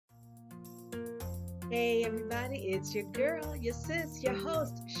Hey everybody, it's your girl, your sis, your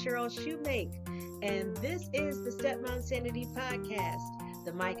host, Cheryl Shoemake. And this is the Stepmom Sanity Podcast.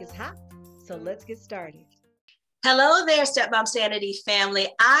 The mic is hot, so let's get started. Hello there, Stepmom Sanity family.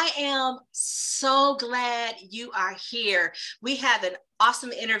 I am so glad you are here. We have an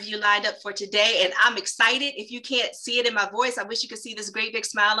awesome interview lined up for today, and I'm excited. If you can't see it in my voice, I wish you could see this great big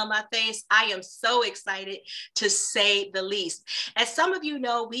smile on my face. I am so excited, to say the least. As some of you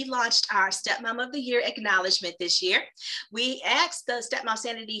know, we launched our Stepmom of the Year acknowledgement this year. We asked the Stepmom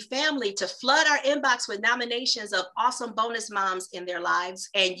Sanity family to flood our inbox with nominations of awesome bonus moms in their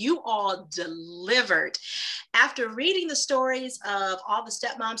lives, and you all delivered. After reading the stories of all the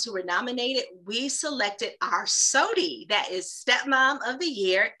stepmoms who were nominated, we selected our SOTY, that is Stepmom of the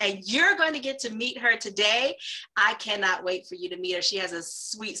Year, and you're going to get to meet her today. I cannot wait for you to meet her. She has a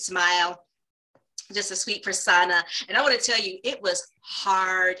sweet smile, just a sweet persona, and I want to tell you, it was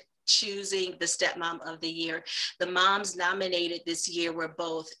hard choosing the Stepmom of the Year. The moms nominated this year were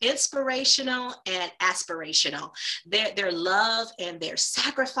both inspirational and aspirational. Their love and their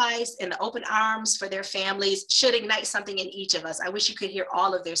sacrifice and the open arms for their families should ignite something in each of us. I wish you could hear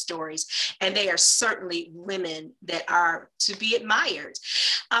all of their stories, and they are certainly women that are to be admired.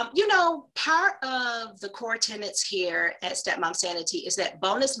 Part of the core tenets here at Stepmom Sanity is that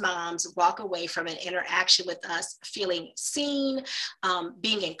bonus moms walk away from an interaction with us feeling seen,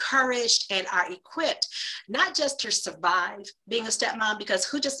 being encouraged, and are equipped not just to survive being a stepmom, because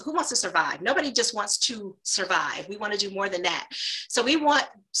who wants to survive? Nobody just wants to survive. We want to do more than that. So we want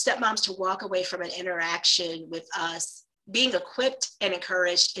stepmoms to walk away from an interaction with us being equipped and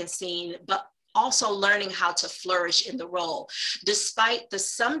encouraged and seen, but also learning how to flourish in the role, despite the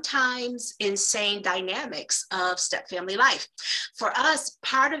sometimes insane dynamics of step-family life. For us,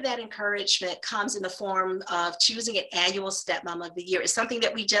 part of that encouragement comes in the form of choosing an annual Stepmom of the Year. It's something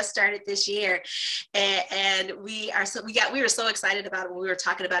that we just started this year, and we were so excited about it when we were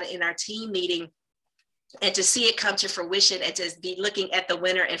talking about it in our team meeting. And to see it come to fruition and to be looking at the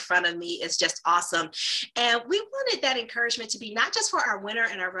winner in front of me is just awesome. And we wanted that encouragement to be not just for our winner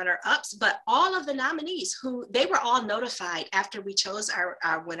and our runner-ups, but all of the nominees who they were all notified after we chose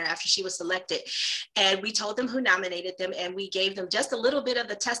our winner, after she was selected. And we told them who nominated them, and we gave them just a little bit of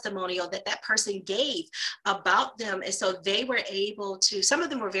the testimonial that person gave about them. And so they were able to, some of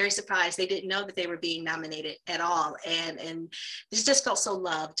them were very surprised. They didn't know that they were being nominated at all. And this just felt so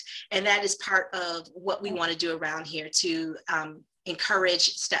loved. And that is part of what we want to do around here, to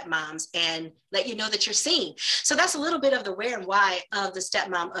encourage stepmoms and let you know that you're seen. So that's a little bit of the where and why of the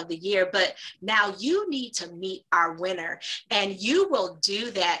Stepmom of the Year. But now you need to meet our winner, and you will do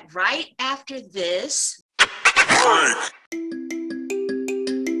that right after this.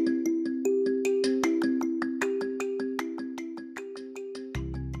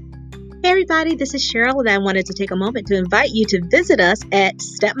 Hey everybody, this is Cheryl, and I wanted to take a moment to invite you to visit us at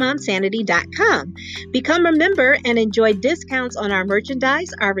stepmomsanity.com. Become a member and enjoy discounts on our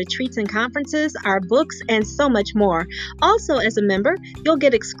merchandise, our retreats and conferences, our books, and so much more. Also, as a member, you'll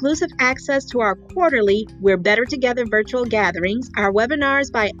get exclusive access to our quarterly We're Better Together virtual gatherings, our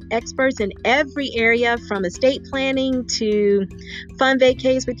webinars by experts in every area from estate planning to fun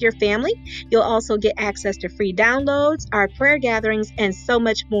vacays with your family. You'll also get access to free downloads, our prayer gatherings, and so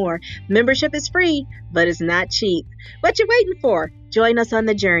much more. Membership is free, but it's not cheap. What you waiting for? Join us on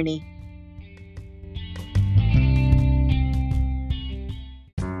the journey.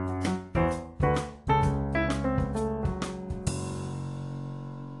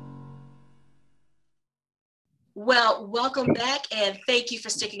 Well, welcome back, and thank you for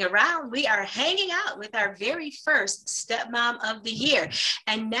sticking around. We are hanging out with our very first Stepmom of the Year.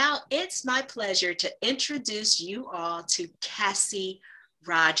 And now it's my pleasure to introduce you all to Cassie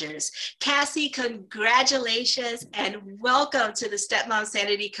Rogers. Cassie, congratulations and welcome to the Stepmom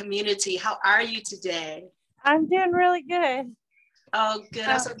Sanity community. How are you today? I'm doing really good. Oh, good.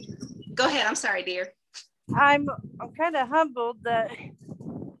 Go ahead. I'm sorry, dear. I'm kind of humbled that.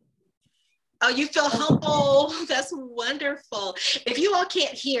 Oh, you feel humble. That's wonderful. If you all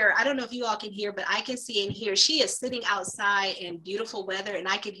can't hear, I don't know if you all can hear, but I can see and hear. She is sitting outside in beautiful weather, and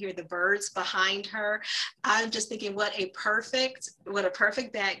I can hear the birds behind her. I'm just thinking, what a perfect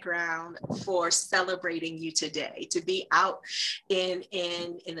background for celebrating you today, to be out in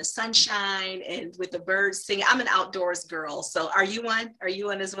the sunshine and with the birds singing. I'm an outdoors girl. So are you one? Are you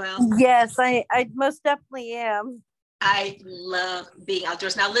one as well? Yes, I most definitely am. I love being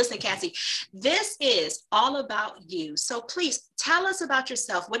outdoors. Now listen, Cassie, this is all about you. So please tell us about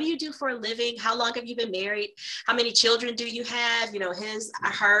yourself. What do you do for a living? How long have you been married? How many children do you have? You know, his,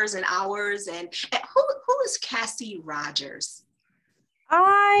 hers, and ours. And who is Cassie Rogers?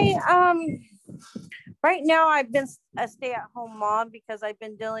 I Right now, I've been a stay-at-home mom because I've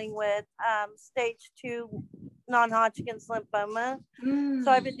been dealing with stage 2 non-Hodgkins lymphoma.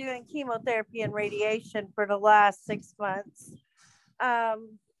 So I've been doing chemotherapy and radiation for the last 6 months.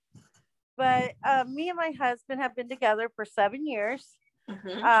 But me and my husband have been together for 7 years.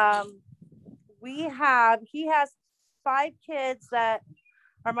 He has 5 kids that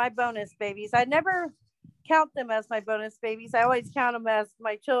are my bonus babies. I never count them as my bonus babies. I always count them as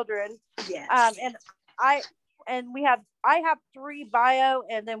my children. Yes. I have 3 bio,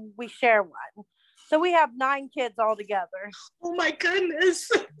 and then we share one. So we have 9 kids all together. Oh my goodness.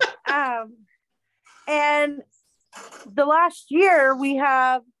 And the last year we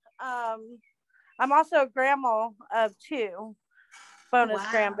have, I'm also a grandma of 2 bonus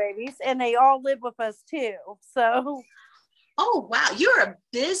grandbabies, and they all live with us too. So. Oh, wow. You are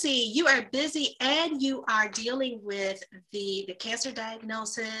busy, and you are dealing with the cancer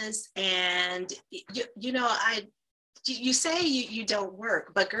diagnosis. And, you say you don't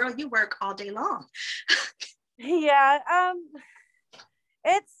work, but girl, you work all day long. Yeah.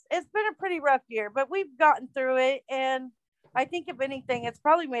 It's been a pretty rough year, but we've gotten through it. And I think if anything, it's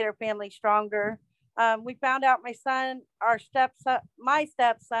probably made our family stronger. We found out my stepson,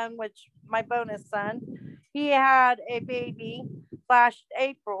 which my bonus son, he had a baby last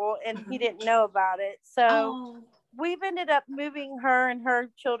April, and he didn't know about it. So we've ended up moving her and her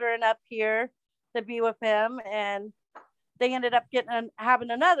children up here to be with him, and they ended up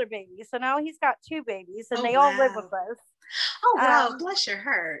having another baby. So now he's got 2 babies, and they all live with us. Oh, wow. Bless your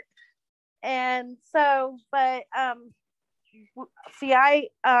heart. And so, but see, I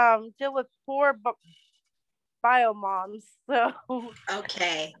deal with 4 bio moms. So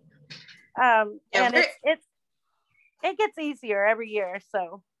okay. And it gets easier every year.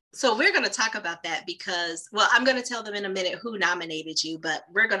 So we're going to talk about that because, well, I'm going to tell them in a minute who nominated you, but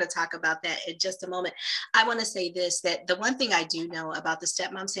we're going to talk about that in just a moment. I want to say this, that the one thing I do know about the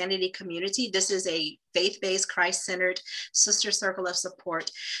Stepmom Sanity community, this is a faith-based, Christ-centered sister circle of support.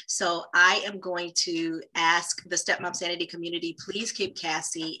 So I am going to ask the Stepmom Sanity community, please keep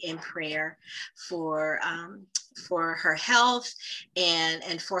Cassie in prayer for her health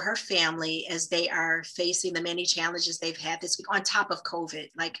and for her family as they are facing the many challenges they've had this week on top of COVID.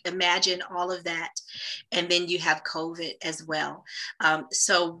 Like, imagine all of that. And then you have COVID as well.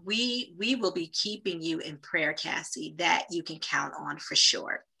 So we will be keeping you in prayer, Cassie, that you can count on for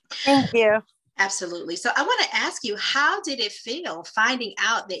sure. Thank you. Absolutely. So I want to ask you, how did it feel finding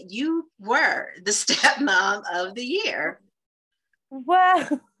out that you were the stepmom of the year?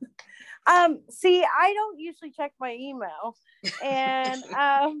 Well, see, I don't usually check my email, and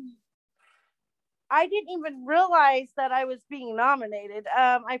I didn't even realize that I was being nominated.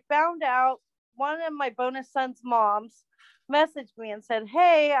 I found out one of my bonus son's moms messaged me and said,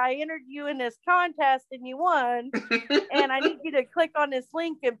 "Hey, I entered you in this contest and you won, and I need you to click on this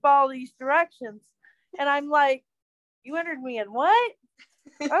link and follow these directions." And I'm like, "You entered me in what?"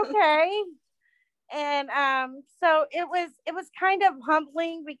 Okay. And so it was kind of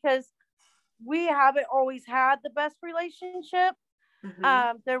humbling because we haven't always had the best relationship.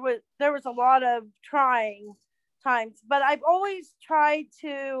 There was a lot of trying times, but I've always tried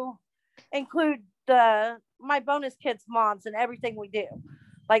to include my bonus kids' moms in everything we do.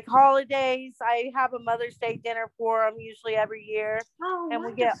 Like holidays, I have a Mother's Day dinner for them usually every year, and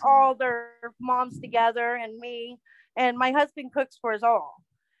we get all their moms together and me, and my husband cooks for us all.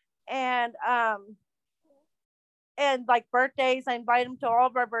 And like birthdays, I invite them to all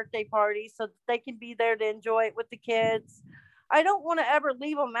of our birthday parties so that they can be there to enjoy it with the kids. I don't want to ever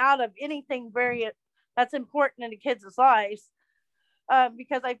leave them out of anything that's important in the kids' lives,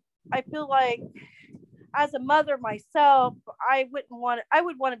 because I feel like as a mother myself, I would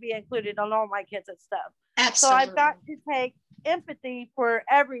want to be included on all my kids and stuff. Absolutely. So I've got to take empathy for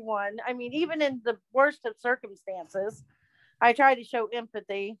everyone. I mean, even in the worst of circumstances, I try to show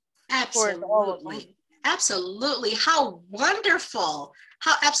empathy towards all of them. Absolutely. How wonderful.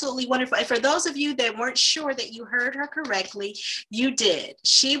 How absolutely wonderful. And for those of you that weren't sure that you heard her correctly, you did.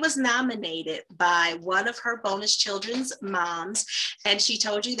 She was nominated by one of her bonus children's moms, and she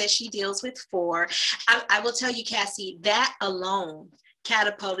told you that she deals with 4. I will tell you, Cassie, that alone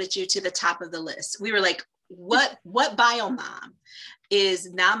catapulted you to the top of the list. We were like, what bio mom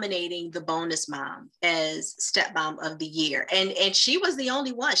is nominating the bonus mom as stepmom of the year? And she was the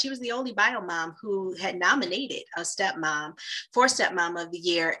only one. She was the only bio mom who had nominated a stepmom for stepmom of the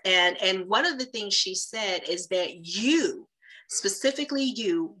year. And one of the things she said is that you, specifically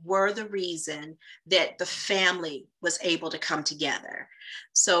you, were the reason that the family was able to come together.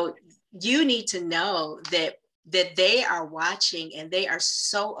 So you need to know that that they are watching and they are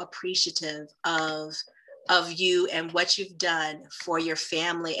so appreciative of you and what you've done for your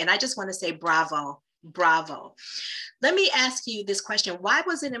family. And I just want to say bravo, bravo. Let me ask you this question. Why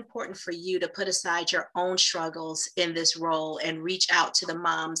was it important for you to put aside your own struggles in this role and reach out to the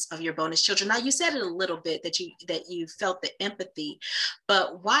moms of your bonus children? Now, you said it a little bit that you felt the empathy,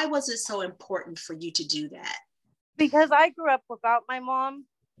 but why was it so important for you to do that? Because I grew up without my mom,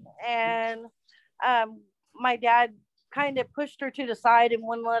 and my dad kind of pushed her to the side and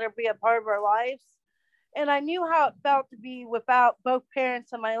wouldn't let her be a part of our lives. And I knew how it felt to be without both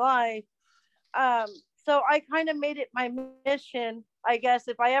parents in my life. So I kind of made it my mission, I guess,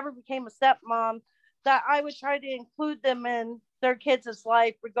 if I ever became a stepmom, that I would try to include them in their kids'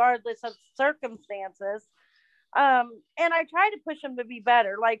 life, regardless of circumstances. And I try to push them to be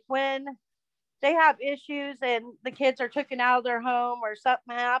better. Like when they have issues and the kids are taken out of their home or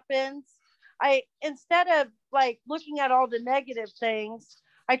something happens, instead of like looking at all the negative things,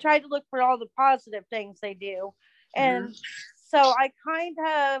 I try to look for all the positive things they do. And so I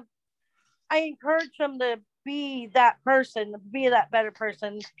encourage them to be that person, be that better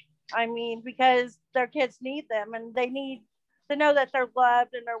person. I mean, because their kids need them, and they need to know that they're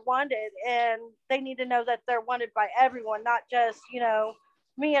loved and they're wanted, and they need to know that they're wanted by everyone, not just,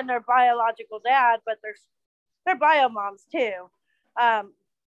 me and their biological dad, but their bio moms too.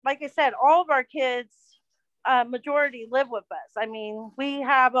 Like I said, all of our kids, majority live with us. I mean, we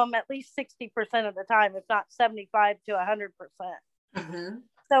have them at least 60% of the time, if not 75 to 100%.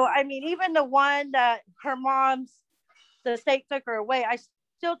 So, I mean, even the one that the state took her away, I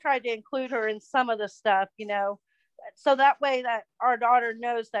still tried to include her in some of the stuff, so that way that our daughter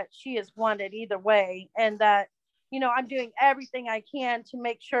knows that she is wanted either way, and that, I'm doing everything I can to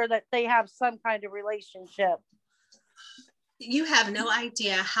make sure that they have some kind of relationship. You have no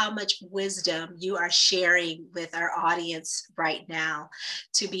idea how much wisdom you are sharing with our audience right now,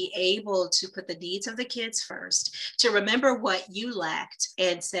 to be able to put the needs of the kids first, to remember what you lacked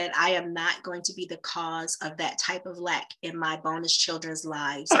and said, I am not going to be the cause of that type of lack in my bonus children's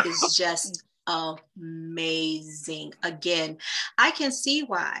lives, is just amazing. Again, I can see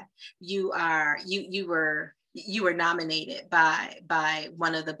why you were nominated by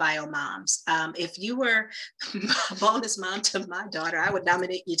one of the bio moms. If you were a bonus mom to my daughter, I would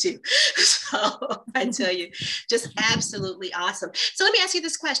nominate you too. So I tell you, just absolutely awesome. So let me ask you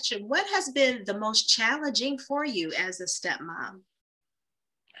this question. What has been the most challenging for you as a stepmom?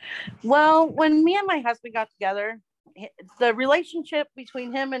 Well, when me and my husband got together, the relationship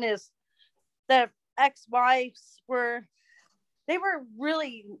between him and the ex-wives were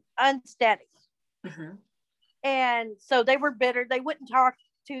really unsteady. And so they were bitter. They wouldn't talk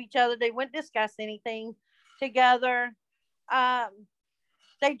to each other. They wouldn't discuss anything together.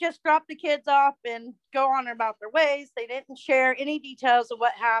 They just dropped the kids off and go on about their ways. They didn't share any details of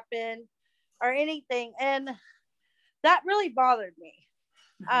what happened or anything. And that really bothered me,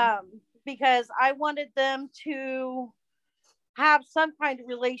 because I wanted them to have some kind of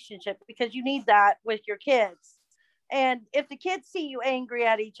relationship, because you need that with your kids. And if the kids see you angry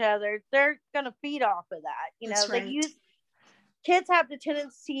at each other, they're going to feed off of that. That's right. Kids have the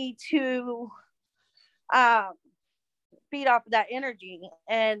tendency to feed off of that energy,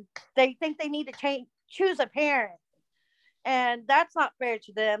 and they think they need to choose a parent. And that's not fair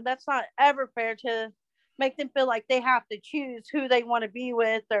to them. That's not ever fair to make them feel like they have to choose who they want to be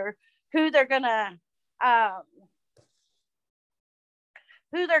with, or who they're going to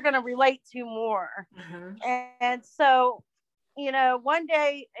relate to more. And so, one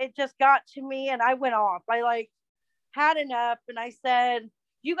day it just got to me and I went off. I had enough, and I said,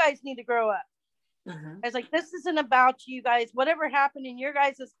 you guys need to grow up. I was like, this isn't about you guys. Whatever happened in your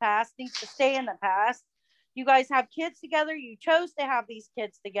guys' past needs to stay in the past. You guys have kids together. You chose to have these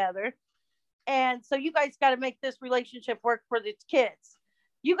kids together. And so you guys got to make this relationship work for the kids.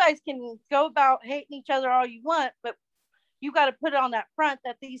 You guys can go about hating each other all you want, but you got to put it on that front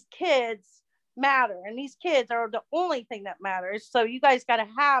that these kids matter, and these kids are the only thing that matters. So you guys got to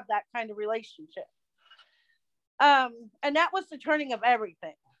have that kind of relationship. And that was the turning of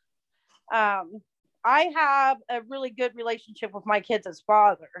everything. I have a really good relationship with my kids'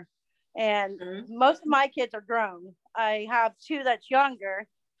 father, and most of my kids are grown. I have two that's younger,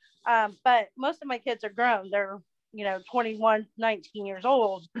 but most of my kids are grown. They're 21, 19 years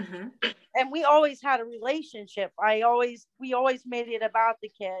old. And we always had a relationship. We always made it about the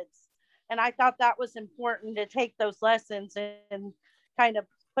kids. And I thought that was important, to take those lessons and kind of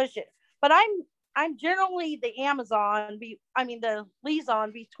push it. But I'm generally the the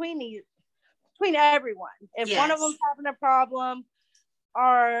liaison between everyone. If one of them's having a problem,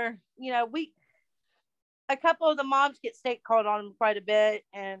 or a couple of the moms get state called on them quite a bit,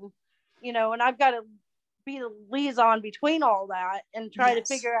 and and I've got to be the liaison between all that and try to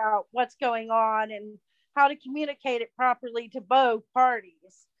figure out what's going on and how to communicate it properly to both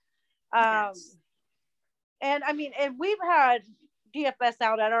parties. And I mean, and we've had DFS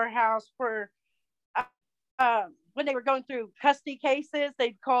out at our house for when they were going through custody cases.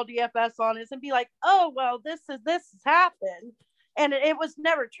 They'd call DFS on us and be like, "Oh, well, this has happened," and it was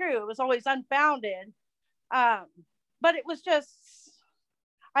never true. It was always unfounded. But it was just,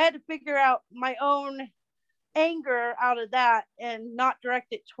 I had to figure out my own anger out of that and not direct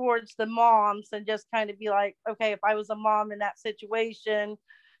it towards the moms, and just kind of be like, okay, if I was a mom in that situation,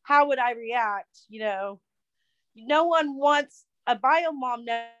 how would I react? No one wants, a bio mom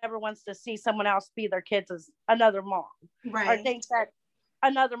never wants to see someone else be their kids as another mom, right? Or think that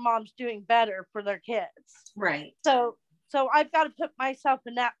another mom's doing better for their kids, right? So I've got to put myself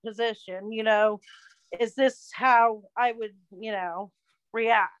in that position. Is this how I would,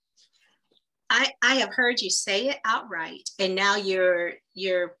 react? I have heard you say it outright, and now you're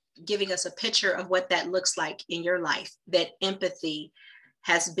giving us a picture of what that looks like in your life. That empathy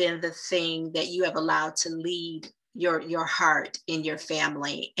has been the thing that you have allowed to lead your heart in your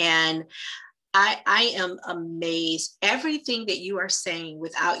family. And I am amazed. Everything that you are saying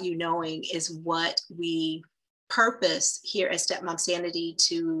without you knowing is what we purpose here at Stepmom Sanity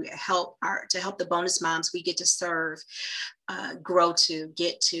to help the bonus moms we get to serve grow to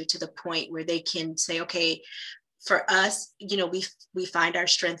get to the point where they can say, okay, for us, we find our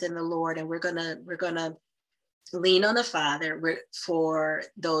strength in the Lord, and we're gonna lean on the Father for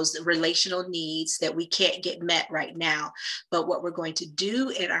those relational needs that we can't get met right now. But what we're going to do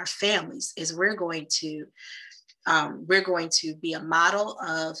in our families is we're going to be a model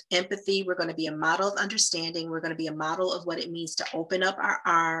of empathy. We're going to be a model of understanding. We're going to be a model of what it means to open up our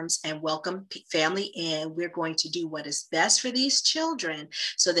arms and welcome family in. We're going to do what is best for these children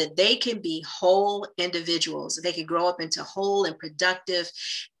so that they can be whole individuals. They can grow up into whole and productive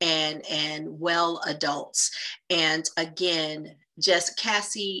and well adults. And again, just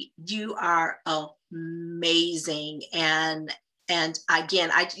Cassie, you are amazing. And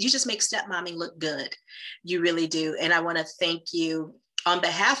again, you just make stepmomming look good. You really do. And I want to thank you on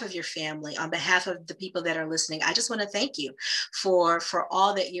behalf of your family, on behalf of the people that are listening. I just want to thank you for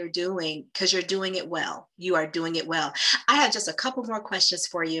all that you're doing, because you're doing it well. You are doing it well. I have just a couple more questions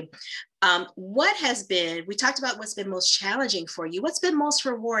for you. We talked about what's been most challenging for you. What's been most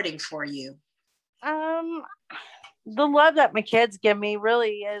rewarding for you? The love that my kids give me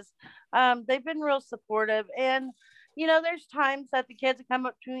really is, they've been real supportive. And there's times that the kids come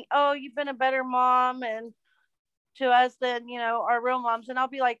up to me, "Oh, you've been a better mom," and to us than, our real moms. And I'll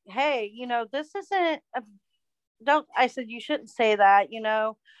be like, "Hey, this isn't I said, you shouldn't say that,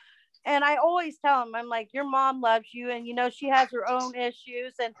 And I always tell them, I'm like, your mom loves you, and, she has her own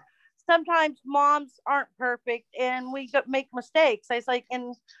issues. And sometimes moms aren't perfect, and we make mistakes. I was like,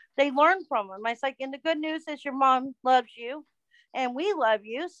 and they learn from them. I was like, and the good news is your mom loves you, and we love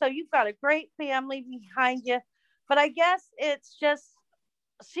you. So you've got a great family behind you." But I guess it's just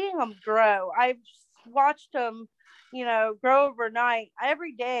seeing them grow. I've watched them, grow overnight.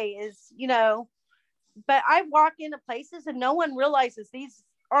 Every day is, but I walk into places and no one realizes these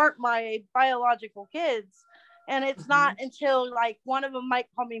aren't my biological kids. And it's not until like one of them might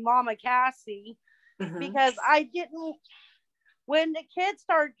call me Mama Cassie, because I didn't, when the kids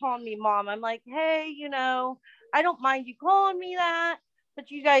started calling me mom, I'm like, "Hey, I don't mind you calling me that,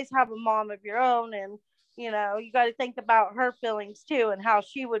 but you guys have a mom of your own, and you got to think about her feelings too, and how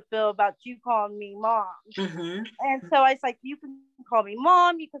she would feel about you calling me mom." And so I was like, "You can call me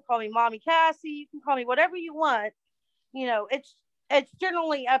mom, you can call me Mommy Cassie, you can call me whatever you want. It's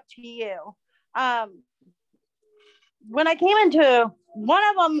generally up to you." When I came into one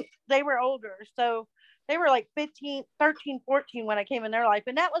of them, they were older, so they were like 15, 13, 14 when I came in their life,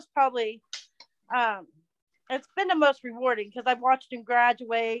 and that was probably it's been the most rewarding, because I've watched him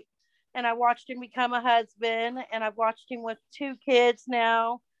graduate, and I watched him become a husband, and I've watched him with 2 kids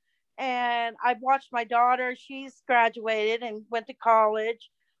now. And I've watched my daughter, she's graduated and went to college,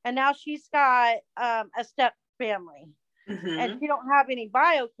 and now she's got a step family. And she don't have any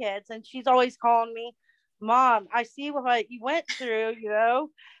bio kids, and she's always calling me, "Mom, I see what you went through,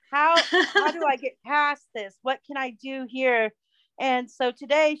 how do I get past this? What can I do here?" And so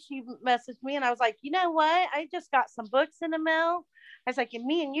today she messaged me, and I was like, "You know what? I just got some books in the mail." I was like, "And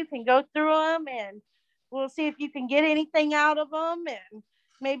me and you can go through them, and we'll see if you can get anything out of them, and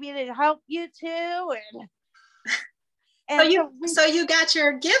maybe it'll help you too." So And you, so we, so you got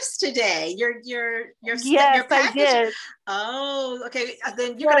your gifts today. yes, Your I package. did. Oh, okay.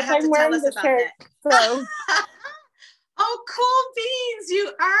 Then you're gonna Yes, have to I'm tell wearing us the about shirt. So that. Oh, cool beans!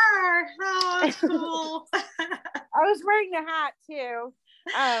 You are. Oh, cool. I was wearing the hat too.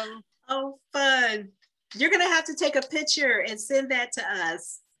 Oh, fun. You're gonna have to take a picture and send that to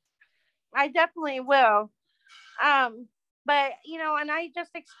us. I definitely will. But and I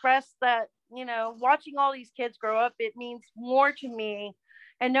just expressed that, watching all these kids grow up, it means more to me,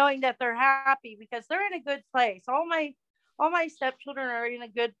 and knowing that they're happy because they're in a good place. All my stepchildren are in a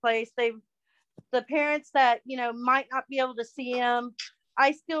good place. The parents that might not be able to see them,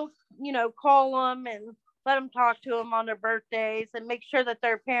 I still call them and let them talk to them on their birthdays, and make sure that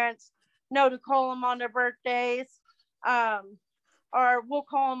their parents know to call them on their birthdays, um, or we'll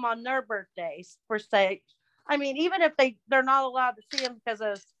call them on their birthdays per se. I mean, even if they're not allowed to see them because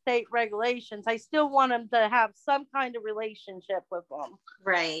of state regulations, I still want them to have some kind of relationship with them.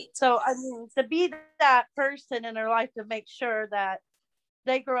 Right. So I mean, to be that person in their life to make sure that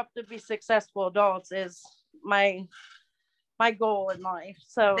they grow up to be successful adults is my goal in life.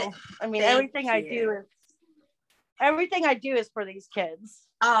 So I mean, everything I do is for these kids.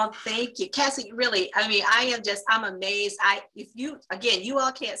 Oh, thank you, Cassie. Really, I mean, I'm amazed. You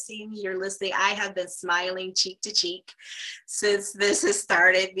all can't see me, you're listening. I have been smiling cheek to cheek since this has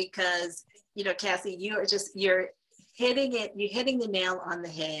started because, Cassie, you're hitting it. You're hitting the nail on the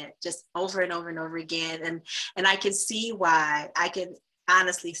head just over and over and over again. And I can see why. I can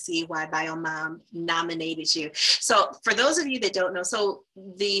honestly see why BioMom nominated you. So for those of you that don't know, so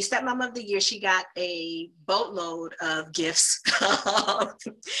the Stepmom of the Year, she got a boatload of gifts.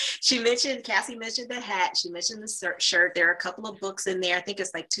 Cassie mentioned the hat, she mentioned the shirt. There are a couple of books in there. I think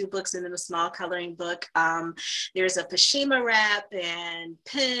it's like 2 books and then a small coloring book. There's a Pashima wrap and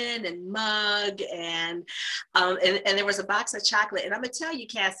pen and mug and there was a box of chocolate. And I'm gonna tell you,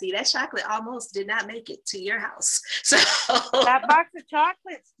 Cassie, that chocolate almost did not make it to your house. So that box of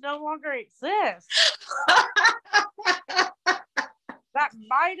chocolates no longer exists. That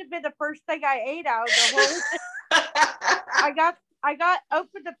might have been the first thing I ate out of the whole. I got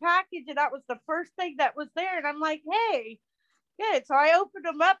opened the package and that was the first thing that was there, and I'm like, hey, good. So I opened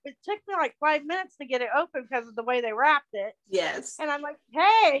them up. It took me like 5 minutes to get it open because of the way they wrapped it. Yes. And I'm like,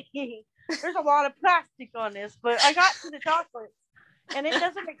 hey, there's a lot of plastic on this, but I got to the chocolates. And it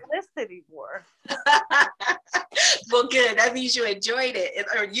doesn't exist anymore. Well, good. That means you enjoyed it,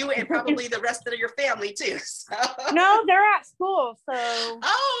 or you and probably the rest of your family too. So. No, they're at school. So.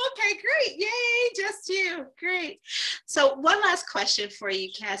 Oh, okay, great. Yay, just you. Great. So one last question for you,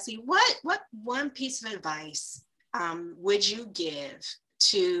 Cassie. What one piece of advice would you give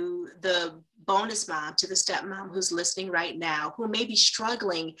to the bonus mom, to the stepmom who's listening right now, who may be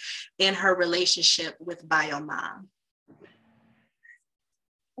struggling in her relationship with BioMom?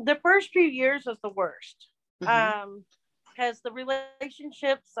 The first few years is the worst, because the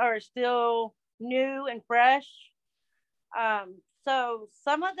relationships are still new and fresh. So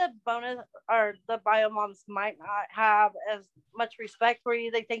some of the bonus or the BioMoms might not have as much respect for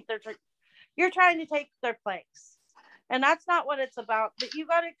you. They think you're trying to take their place, and that's not what it's about. But you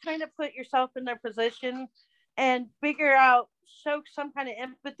got to kind of put yourself in their position and figure out, show some kind of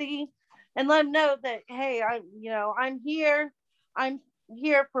empathy, and let them know that, hey, I'm here. I'm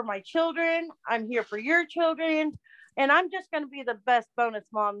here for my children. I'm here for your children. And I'm just going to be the best bonus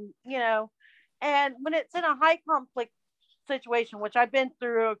mom, And when it's in a high conflict situation, which I've been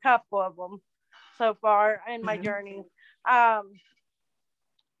through a couple of them so far in my journey, I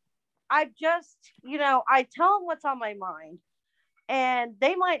just, I tell them what's on my mind, and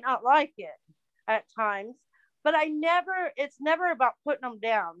they might not like it at times, but it's never about putting them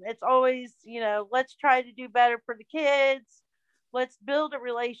down. It's always, let's try to do better for the kids. Let's build a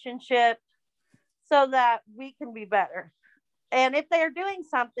relationship so that we can be better. And if they're doing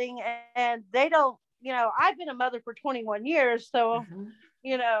something and they don't, I've been a mother for 21 years. So,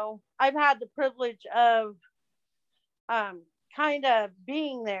 I've had the privilege of kind of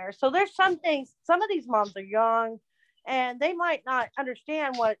being there. So there's some things, some of these moms are young and they might not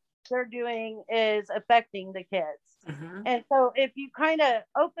understand what they're doing is affecting the kids. And so if you kind of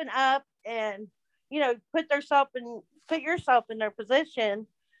open up and, put yourself in their position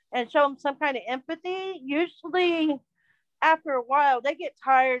and show them some kind of empathy, usually after a while they get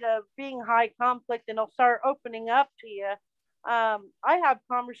tired of being high conflict and they'll start opening up to you. I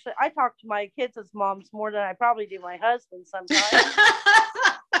talk to my kids as moms more than I probably do my husband sometimes.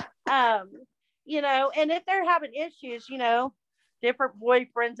 And if they're having issues, different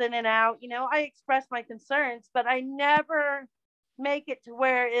boyfriends in and out, I express my concerns, but I never make it to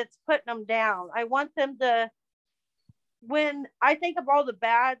where it's putting them down. I want them to when I think of all the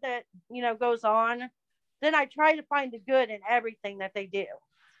bad that, goes on, then I try to find the good in everything that they do.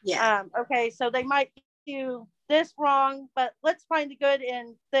 Yeah. Okay, so they might do this wrong, but let's find the good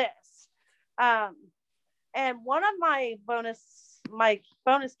in this. And one of my bonus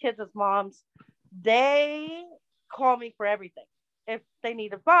kids as moms, they call me for everything. If they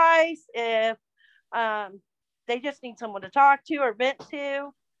need advice, if they just need someone to talk to or vent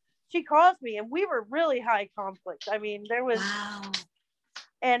to, she calls me. And we were really high conflict. I mean, there was, Wow.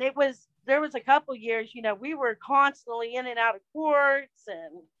 and there was a couple years, we were constantly in and out of courts,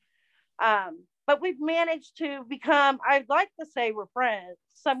 and but we've managed to become, I'd like to say we're friends,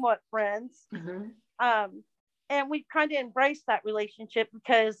 somewhat friends. Mm-hmm. And we've kind of embraced that relationship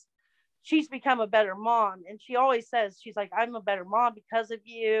because she's become a better mom. And she always says, she's like, I'm a better mom because of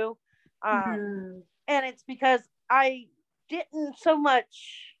you. Mm-hmm. And it's because I didn't so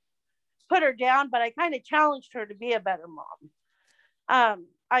much put her down, but I kind of challenged her to be a better mom.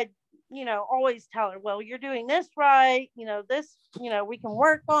 I always tell her, well, you're doing this right. This, we can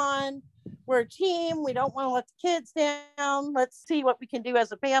work on. We're a team. We don't want to let the kids down. Let's see what we can do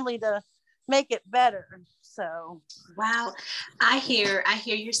as a family to make it better. So, wow. I hear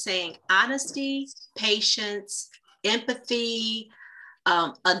you saying honesty, patience, empathy,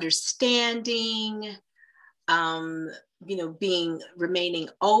 understanding, remaining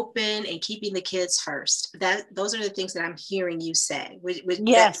open and keeping the kids first. Those are the things that I'm hearing you say.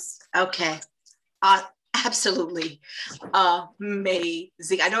 Yes. Okay. Absolutely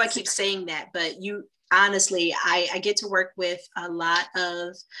amazing. I know I keep saying that, but you honestly, I get to work with a lot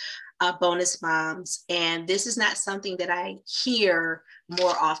of bonus moms, and this is not something that I hear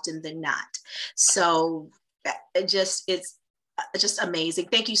more often than not. So it's just amazing.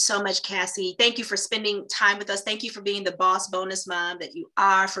 Thank you so much, Cassie. Thank you for spending time with us. Thank you for being the boss bonus mom that you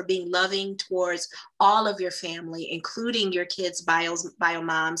are, for being loving towards all of your family, including your kids' bio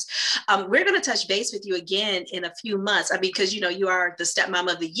moms. We're going to touch base with you again in a few months. I mean, because you are the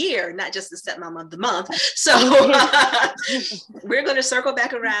stepmom of the year, not just the stepmom of the month. So we're going to circle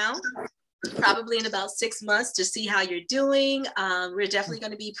back around probably in about 6 months to see how you're doing. We're definitely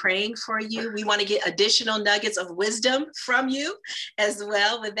going to be praying for you. We want to get additional nuggets of wisdom from you as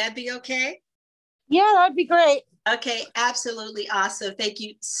well. Would that be okay? Yeah, that'd be great. Okay, absolutely awesome. Thank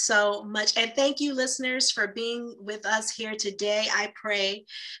you so much. And thank you, listeners, for being with us here today. I pray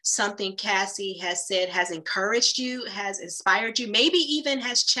something Cassie has said has encouraged you, has inspired you, maybe even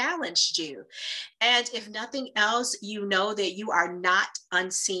has challenged you. And if nothing else, you know that you are not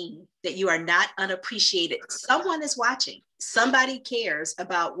unseen, that you are not unappreciated. Someone is watching. Somebody cares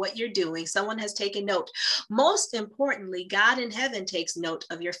about what you're doing. Someone has taken note. Most importantly, God in heaven takes note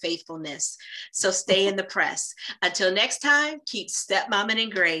of your faithfulness. So stay in the press. Until next time, keep stepmomming in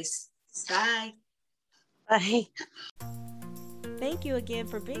grace. Bye. Bye. Thank you again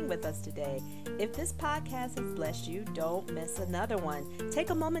for being with us today. If this podcast has blessed you, don't miss another one. Take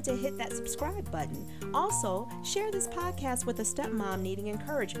a moment to hit that subscribe button. Also, share this podcast with a stepmom needing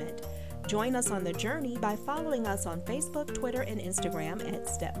encouragement. Join us on the journey by following us on Facebook, Twitter, and Instagram at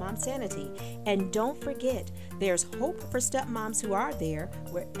Stepmom Sanity. And don't forget, there's hope for stepmoms who are there,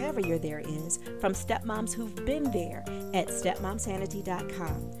 wherever your there is, from stepmoms who've been there at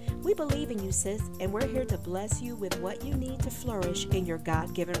stepmomsanity.com. We believe in you, sis, and we're here to bless you with what you need to flourish in your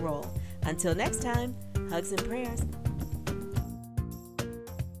God-given role. Until next time, hugs and prayers.